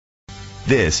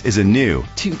This is a new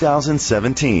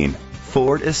 2017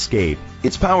 Ford Escape.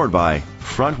 It's powered by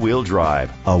front-wheel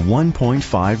drive, a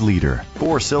 1.5-liter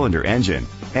four-cylinder engine,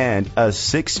 and a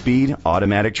 6-speed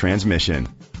automatic transmission.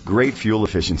 Great fuel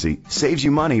efficiency saves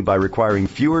you money by requiring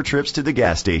fewer trips to the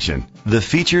gas station. The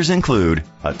features include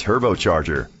a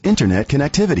turbocharger, internet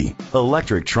connectivity,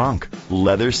 electric trunk,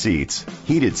 leather seats,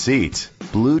 heated seats,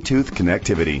 Bluetooth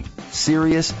connectivity,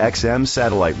 Sirius XM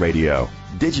satellite radio,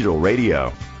 digital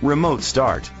radio, remote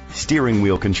start, steering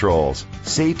wheel controls.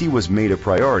 Safety was made a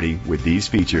priority with these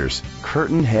features: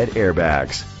 curtain head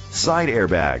airbags, side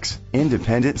airbags,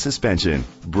 independent suspension,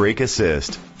 brake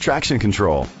assist, traction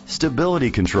control,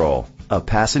 stability control, a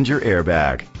passenger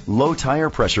airbag, low tire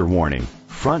pressure warning,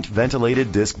 front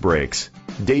ventilated disc brakes,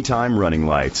 daytime running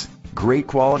lights. Great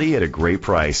quality at a great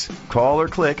price. Call or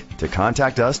click to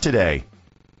contact us today.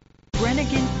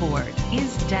 Brenengen Ford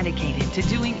is dedicated to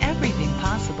doing everything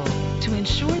possible to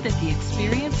ensure that the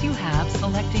experience you have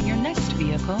selecting your next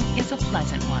vehicle is a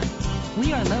pleasant one.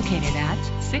 We are located at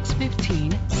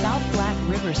 615 South Black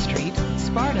River Street,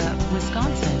 Sparta,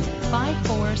 Wisconsin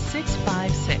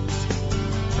 54656.